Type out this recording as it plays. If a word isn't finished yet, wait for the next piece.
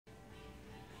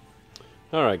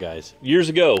All right, guys. Years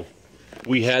ago,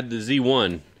 we had the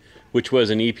Z1, which was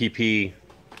an EPP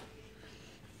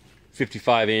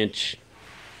 55-inch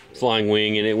flying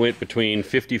wing, and it went between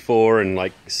 54 and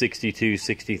like 62,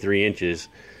 63 inches.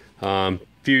 A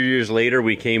few years later,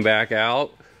 we came back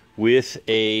out with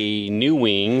a new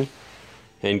wing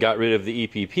and got rid of the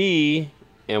EPP,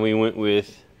 and we went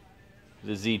with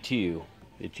the Z2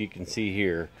 that you can see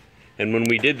here. And when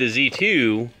we did the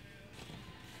Z2,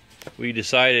 we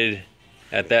decided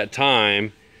at that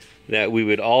time that we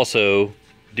would also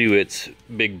do its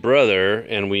big brother,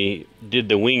 and we did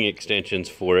the wing extensions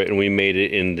for it, and we made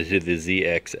it into the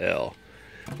ZXL.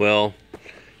 Well,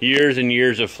 years and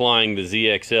years of flying the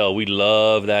ZXL, we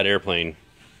love that airplane.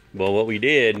 Well, what we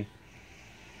did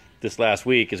this last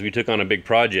week is we took on a big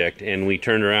project, and we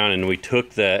turned around and we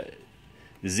took the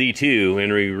Z2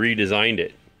 and we redesigned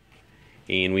it,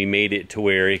 and we made it to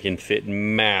where it can fit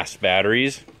mass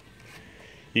batteries.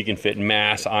 You can fit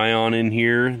mass ion in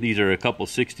here. These are a couple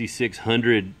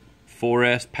 6600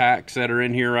 4S packs that are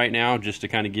in here right now, just to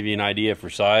kind of give you an idea for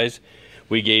size.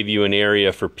 We gave you an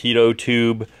area for pitot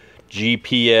tube,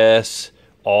 GPS,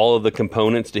 all of the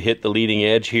components to hit the leading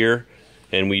edge here,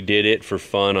 and we did it for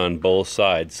fun on both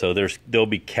sides. So there'll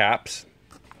be caps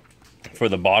for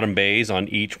the bottom bays on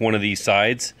each one of these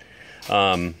sides.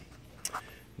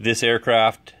 This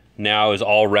aircraft now is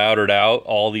all routed out.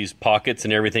 All these pockets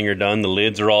and everything are done. The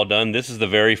lids are all done. This is the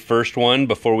very first one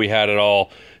before we had it all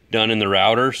done in the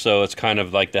router, so it's kind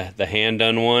of like the hand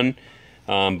done one.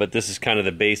 But this is kind of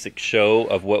the basic show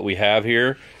of what we have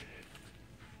here.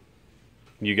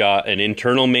 You got an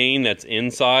internal main that's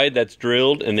inside, that's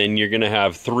drilled, and then you're going to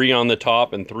have 3 on the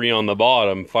top and 3 on the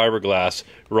bottom fiberglass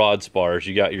rod spars.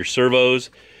 You got your servos,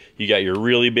 you got your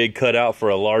really big cutout for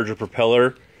a larger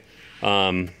propeller.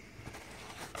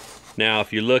 Now,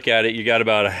 if you look at it, you got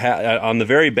about on the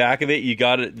very back of it, you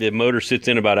got it. The motor sits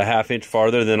in about a ½ inch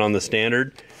farther than on the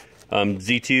standard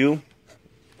Z2.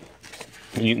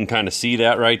 And you can kind of see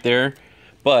that right there.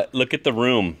 But look at the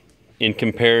room in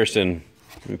comparison.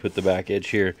 Let me put the back edge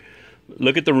here.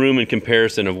 Look at the room in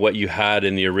comparison of what you had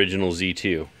in the original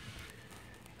Z2.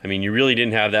 I mean, you really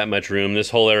didn't have that much room. This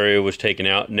whole area was taken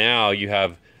out. Now you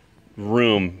have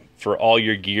room for all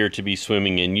your gear to be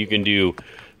swimming in. You can do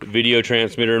video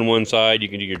transmitter in one side, you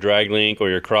can do your drag link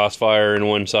or your crossfire in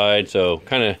one side, so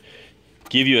kind of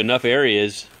give you enough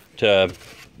areas to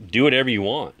do whatever you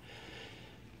want.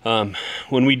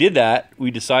 When we did that, we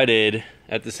decided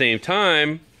at the same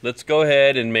time, let's go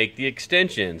ahead and make the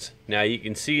extensions. Now you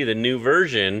can see the new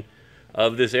version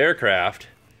of this aircraft.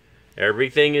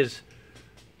 Everything is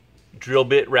drill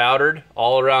bit routed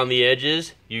all around the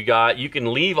edges. You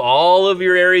can leave all of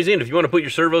your areas in. If you want to put your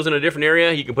servos in a different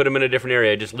area, you can put them in a different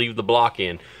area. Just leave the block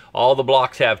in. All the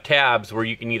blocks have tabs where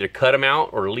you can either cut them out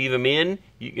or leave them in.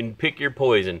 You can pick your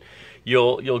poison.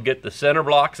 You'll get the center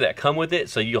blocks that come with it,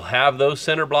 so you'll have those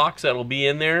center blocks that'll be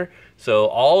in there. So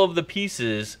all of the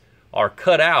pieces are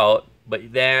cut out,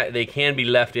 but they can be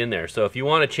left in there. So if you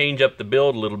want to change up the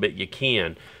build a little bit, you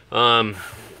can.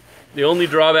 The only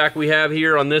drawback we have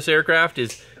here on this aircraft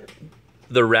is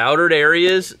the routed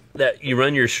areas that you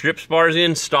run your strip spars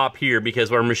in stop here, because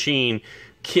our machine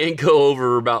can't go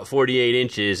over about 48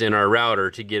 inches in our router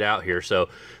to get out here. So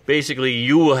basically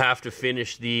you will have to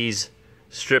finish these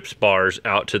strip spars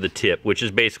out to the tip, which is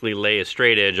basically lay a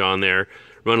straight edge on there,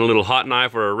 run a little hot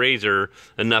knife or a razor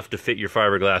enough to fit your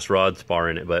fiberglass rod spar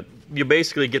in it. But you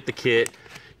basically get the kit.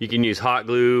 You can use hot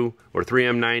glue or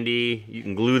 3M90. You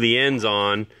can glue the ends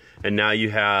on, and now you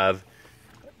have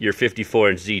your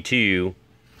 54-inch Z2,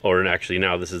 or actually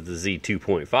now this is the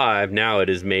Z2.5. Now it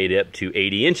is made up to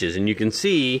 80 inches, and you can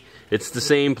see it's the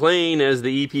same plane as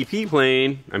the EPP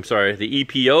plane. I'm sorry, the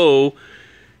EPO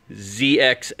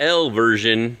ZXL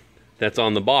version that's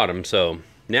on the bottom. So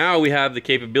now we have the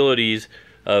capabilities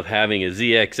of having a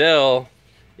ZXL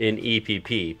in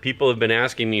EPP. People have been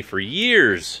asking me for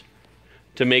years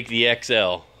to make the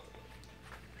XL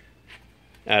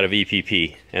out of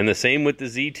EPP, and the same with the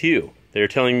Z2. They're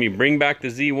telling me bring back the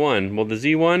Z1. Well, the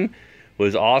Z1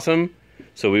 was awesome,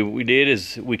 so we did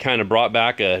is we kind of brought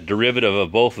back a derivative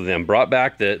of both of them. Brought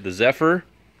back the Zephyr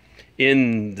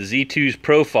in the Z2's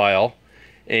profile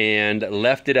and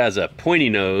left it as a pointy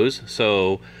nose.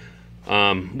 So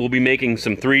we'll be making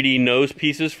some 3D nose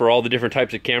pieces for all the different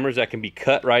types of cameras that can be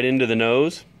cut right into the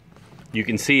nose. You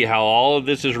can see how all of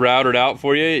this is routed out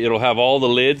for you. It'll have all the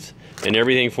lids and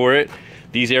everything for it.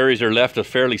 These areas are left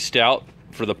fairly stout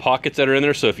for the pockets that are in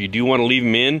there, so if you do want to leave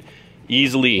them in,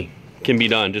 easily can be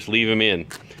done. Just leave them in.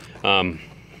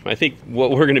 I think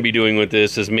what we're going to be doing with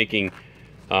this is making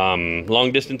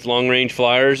long distance, long range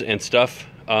flyers and stuff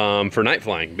for night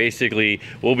flying. Basically,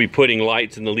 we'll be putting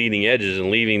lights in the leading edges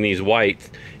and leaving these white,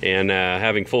 and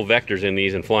having full vectors in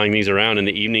these and flying these around in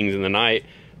the evenings and the night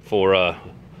for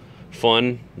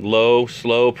fun, low,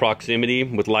 slow proximity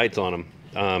with lights on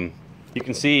them. You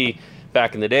can see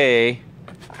back in the day,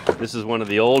 this is one of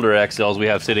the older XLs we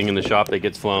have sitting in the shop that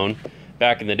gets flown.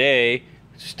 Back in the day,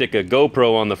 stick a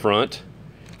GoPro on the front,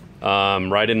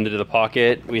 right into the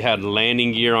pocket. We had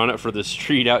landing gear on it for the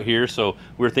street out here, so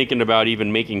we're thinking about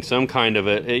even making some kind of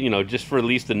a, you know, just for at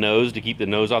least the nose, to keep the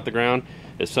nose off the ground,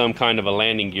 is some kind of a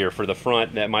landing gear for the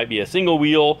front that might be a single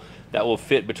wheel that will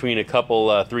fit between a couple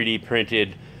 3D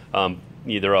printed,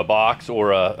 either a box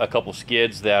or a couple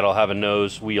skids that'll have a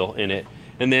nose wheel in it.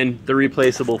 And then the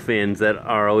replaceable fins that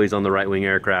are always on the right wing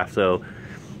aircraft, so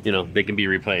you know they can be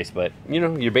replaced. But you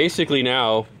know, you basically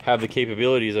now have the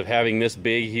capabilities of having this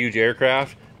big huge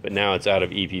aircraft, but now it's out of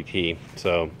EPP.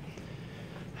 So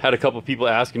had a couple people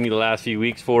asking me the last few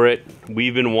weeks for it.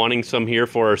 We've been wanting some here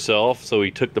for ourselves, so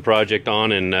we took the project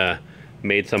on and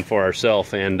made some for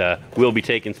ourselves, and we'll be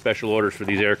taking special orders for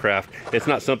these aircraft. It's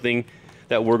not something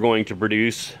that we're going to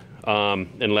produce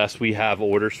unless we have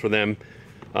orders for them,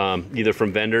 either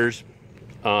from vendors,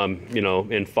 you know,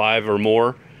 in 5 or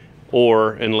more,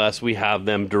 or unless we have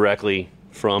them directly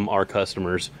from our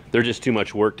customers. They're just too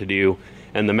much work to do,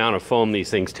 and the amount of foam these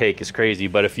things take is crazy.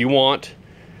 But if you want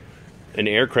an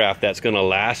aircraft that's going to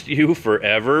last you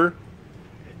forever,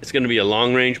 it's going to be a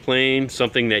long-range plane,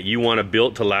 something that you want to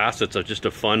build to last. It's just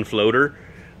a fun floater.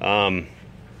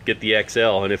 Get the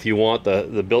XL. And if you want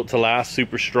the built to last,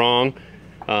 super strong,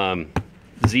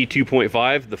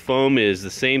 Z2.5, the foam is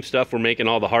the same stuff we're making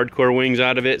all the hardcore wings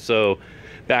out of it. So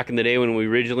back in the day when we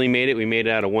originally made it, we made it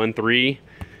out of 1.3.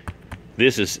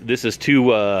 This is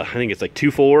two, I think it's like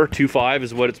 2.4, 2.5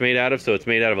 is what it's made out of. So it's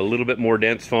made out of a little bit more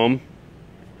dense foam,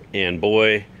 and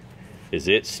boy, is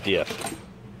it stiff.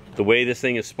 The way this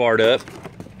thing is sparred up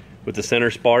with the center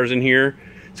spars in here,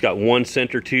 it's got one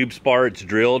center tube spar. It's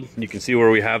drilled. You can see where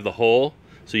we have the hole.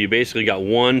 So you basically got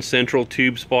one central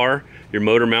tube spar. Your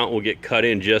motor mount will get cut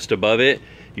in just above it.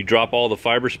 You drop all the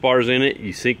fiber spars in it.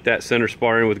 You sink that center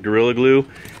spar in with Gorilla Glue.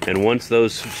 And once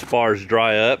those spars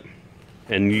dry up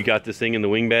and you got this thing in the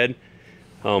wing bed,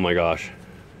 oh my gosh,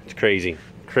 it's crazy.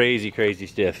 Crazy, crazy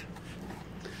stiff.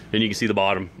 And you can see the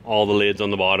bottom, all the lids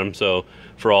on the bottom. So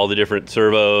for all the different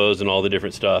servos and all the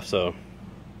different stuff. So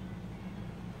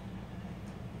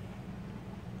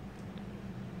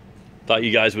thought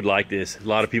you guys would like this. A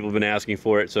lot of people have been asking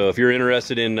for it. So if you're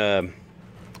interested in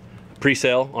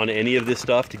pre-sale on any of this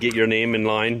stuff to get your name in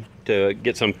line to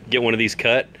get one of these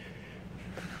cut,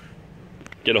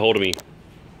 get a hold of me.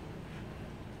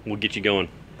 We'll get you going.